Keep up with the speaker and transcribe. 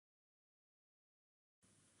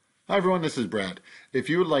Hi everyone, this is Brad. If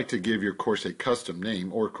you would like to give your course a custom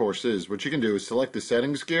name or courses, what you can do is select the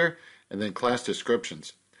settings gear and then class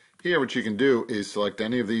descriptions. Here what you can do is select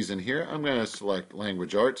any of these in here. I'm going to select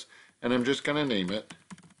language arts and I'm just going to name it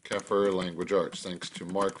Kefir Language Arts. Thanks to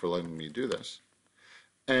Mark for letting me do this.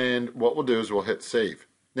 And what we'll do is we'll hit save.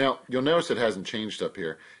 Now you'll notice it hasn't changed up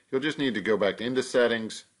here. You'll just need to go back into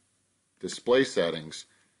settings, display settings,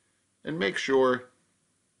 and make sure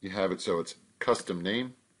you have it so it's custom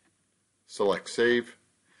name. Select save,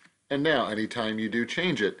 and now anytime you do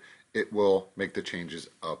change it, it will make the changes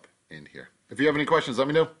up in here. If you have any questions, let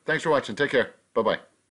me know. Thanks for watching. Take care. Bye-bye.